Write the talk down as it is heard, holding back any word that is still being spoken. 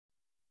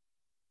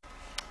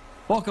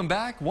Welcome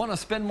back. Want to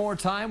spend more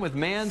time with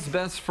man's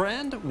best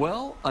friend?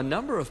 Well, a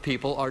number of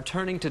people are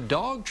turning to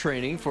dog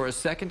training for a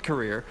second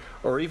career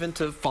or even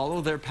to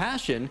follow their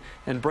passion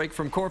and break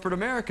from corporate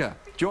America.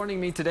 Joining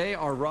me today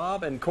are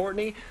Rob and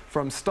Courtney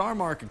from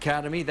Starmark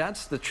Academy.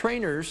 That's the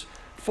trainers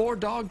for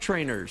dog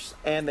trainers.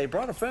 And they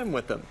brought a friend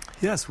with them.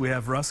 Yes, we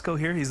have Rusco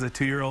here. He's a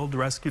 2-year-old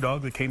rescue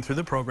dog that came through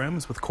the program.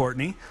 It's with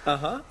Courtney.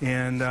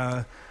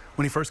 And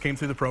when he first came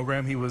through the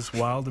program, he was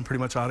wild and pretty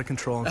much out of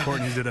control. And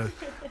Courtney did a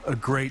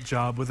great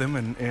job with him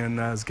and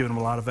has given him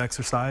a lot of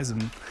exercise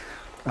and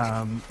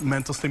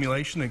mental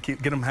stimulation and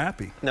get him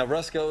happy. Now,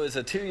 Rusco is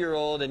a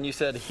 2-year-old, and you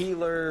said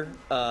heeler,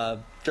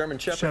 German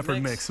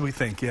Shepherd mix, we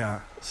think,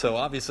 yeah. So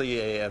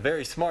obviously a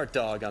very smart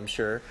dog, I'm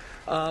sure.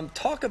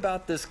 Talk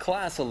about this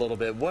class a little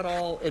bit, what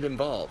all it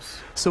involves.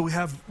 So we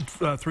have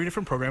 3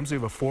 different programs. We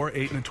have a 4,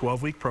 8, and a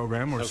 12-week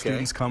program where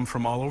students come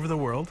from all over the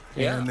world.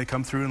 And they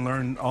come through and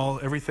learn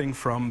everything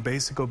from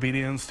basic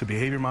obedience to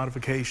behavior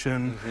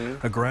modification,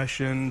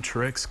 aggression,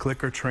 tricks,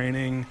 clicker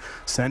training,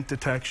 scent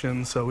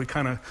detection. So we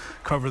kind of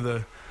cover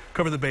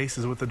the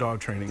bases with the dog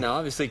training. Now,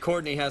 obviously,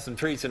 Courtney has some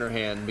treats in her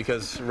hand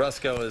because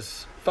Rusco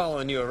is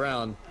following you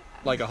around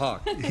like a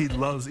hawk. He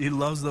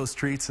loves those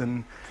treats,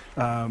 and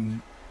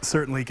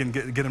certainly can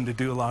get him to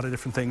do a lot of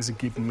different things and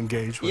keep him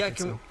engaged with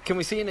it. Can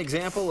we see an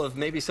example of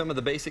maybe some of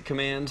the basic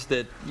commands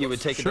that you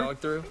would take a dog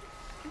through?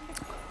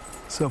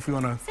 So if we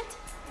want to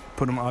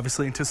put him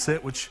obviously into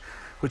sit, which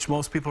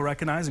most people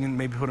recognize, and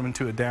maybe put him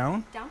into a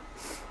down. Down.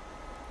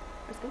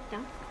 Let's go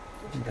down.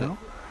 Down.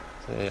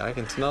 See, I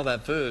can smell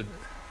that food.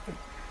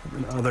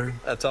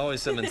 That's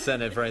always some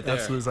incentive right there.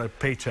 That's a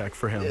paycheck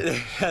for him.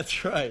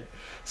 That's right.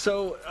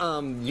 So,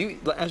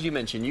 as you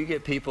mentioned, you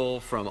get people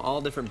from all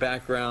different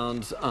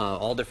backgrounds,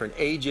 all different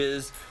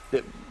ages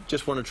that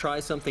just want to try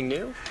something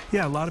new?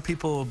 Yeah, a lot of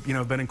people,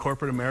 have been in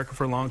corporate America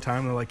for a long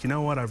time. They're like, you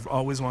know what, I've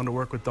always wanted to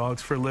work with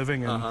dogs for a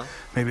living, and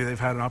maybe they've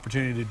had an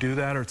opportunity to do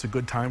that, or it's a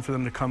good time for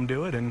them to come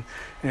do it and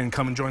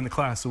come and join the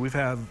class. So we've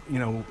had,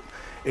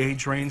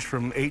 age range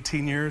from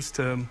 18 years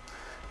to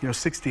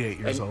 68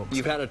 years old.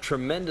 You've had a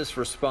tremendous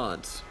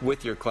response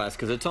with your class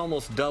because it's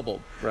almost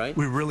doubled, right?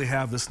 We really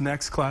have. This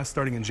next class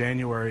starting in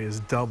January is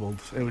doubled,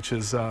 which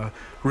is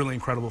really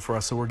incredible for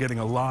us. So we're getting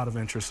a lot of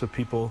interest of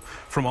people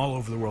from all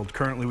over the world.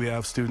 Currently we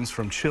have students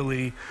from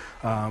Chile,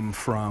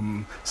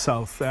 from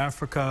South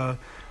Africa,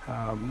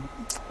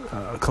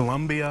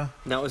 Colombia.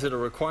 Now, is it a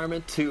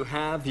requirement to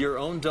have your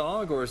own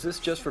dog, or is this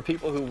just for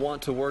people who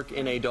want to work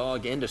in a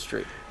dog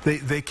industry?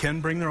 They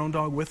can bring their own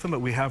dog with them, but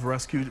we have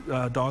rescue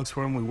dogs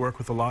for them. We work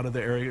with a lot of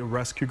the area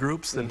rescue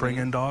groups that bring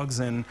in dogs,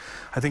 and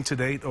I think to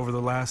date, over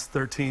the last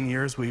 13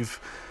 years, we've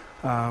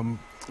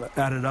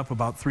added up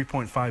about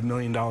 $3.5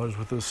 million worth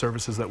of the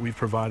services that we've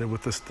provided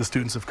with the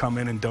students have come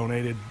in and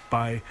donated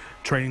by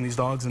training these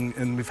dogs,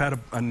 and we've had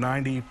a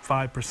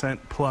 95%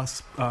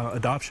 plus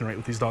adoption rate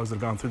with these dogs that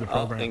have gone through the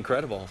program. Oh,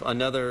 incredible.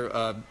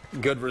 Another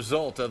good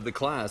result of the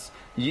class.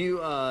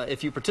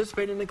 If you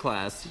participate in the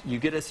class, you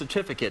get a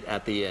certificate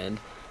at the end.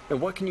 And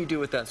what can you do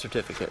with that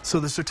certificate? So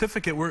the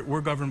certificate,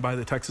 we're governed by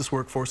the Texas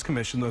Workforce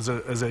Commission as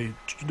a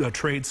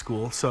trade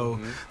school. So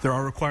there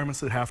are requirements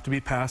that have to be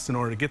passed in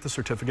order to get the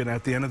certificate. And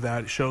at the end of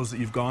that, it shows that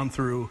you've gone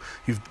through,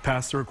 you've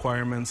passed the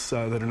requirements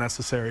that are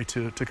necessary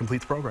to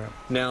complete the program.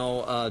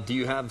 Now, do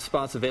you have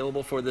spots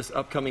available for this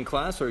upcoming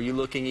class, or are you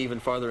looking even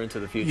farther into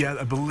the future? Yeah,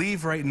 I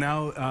believe right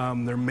now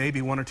there may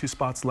be 1 or 2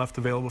 spots left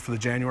available for the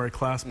January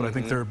class, but I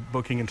think they're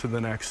booking into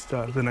the next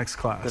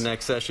class. The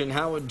next session.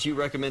 How would you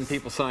recommend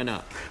people sign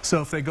up?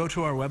 So if they go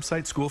to our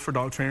website,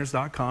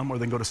 schoolfordogtrainers.com, or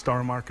then go to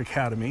Starmark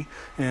Academy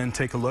and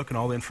take a look, and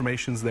all the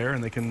information's there,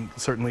 and they can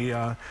certainly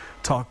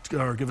talk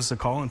or give us a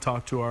call and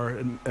talk to our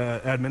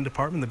admin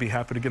department. They'd be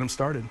happy to get them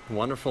started.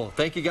 Wonderful.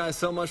 Thank you guys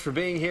so much for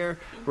being here.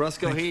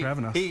 Rusco, Thanks for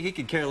having us. He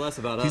could care less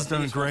about us. He's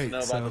done great.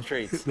 Know about the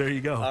treats. There you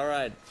go. All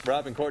right.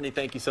 Rob and Courtney,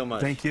 thank you so much.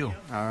 Thank you.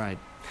 All right.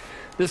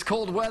 This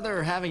cold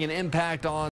weather having an impact on